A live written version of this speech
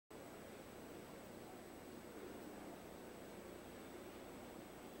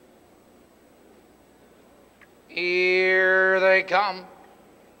Here they come.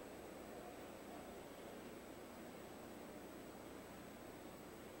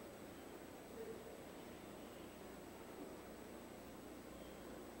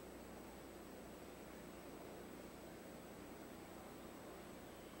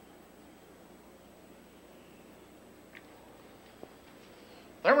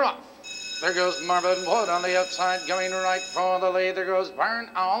 They're off. There goes Marvin Wood on the outside, going right for the lead. There goes Barn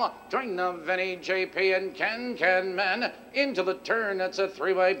Owl, joined the Vinny, JP, and Can Men. Into the turn, it's a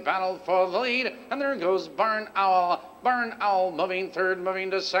three-way battle for the lead. And there goes Barn Owl. Barn Owl moving third,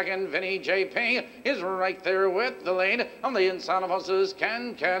 moving to second. Vinny, JP is right there with the lead. On the inside of us is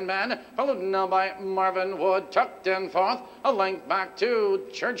Can Man, followed now by Marvin Wood, tucked in fourth. A length back to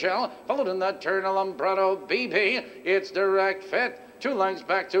Churchill, followed in that turn, Alumbrado BB. It's Direct Fit. 2 lengths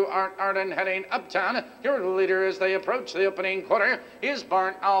back to Arden heading uptown. Your leader as they approach the opening quarter is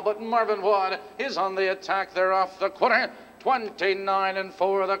Barn Owl, but Marvin Wood is on the attack. They're off the quarter. 29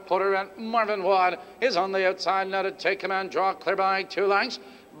 4 the quarter, and Marvin Wood is on the outside now to take command, draw clear by 2 lengths.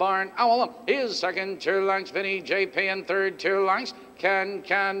 Barn Owl is second, 2 lengths. Vinny, JP in third, 2 lengths.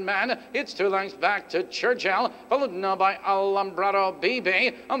 Can Man, it's 2 lengths back to Churchill, followed now by Alumbrado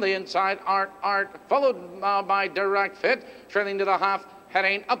BB. On the inside, Art, followed now by Direct Fit, trailing to the half,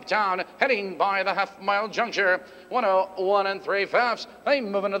 heading uptown, heading by the half-mile juncture. 101 3/5. They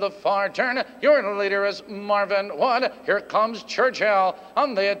move into the far turn. Your leader is Marvin Wood. Here comes Churchill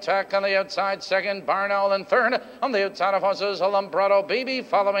on the attack on the outside. Second, Barn Owl in third. On the outside of horses, Alumbrado BB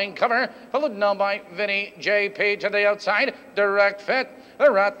following cover, followed now by Vinny, JP to the outside. Direct Fit.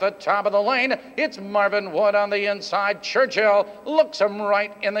 They're at the top of the lane. It's Marvin Wood on the inside. Churchill looks him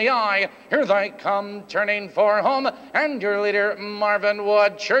right in the eye. Here they come, turning for home. And your leader, Marvin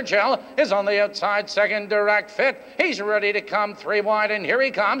Wood. Churchill is on the outside. Second, Direct Fit. He's ready to come 3 wide, and here he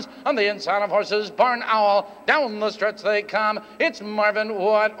comes on the inside of horses. Barn Owl. Down the stretch they come. It's Marvin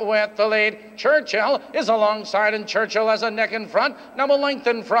Wood with the lead. Churchill is alongside, and Churchill has a neck in front. Now a length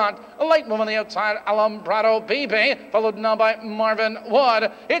in front. A light move on the outside. Alumbrado BB, followed now by Marvin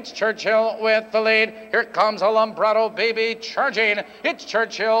Wood. It's Churchill with the lead. Here comes Alumbrado BB charging. It's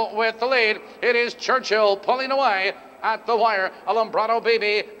Churchill with the lead. It is Churchill pulling away at the wire. Alumbrado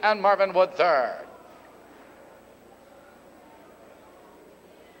BB and Marvin Wood third.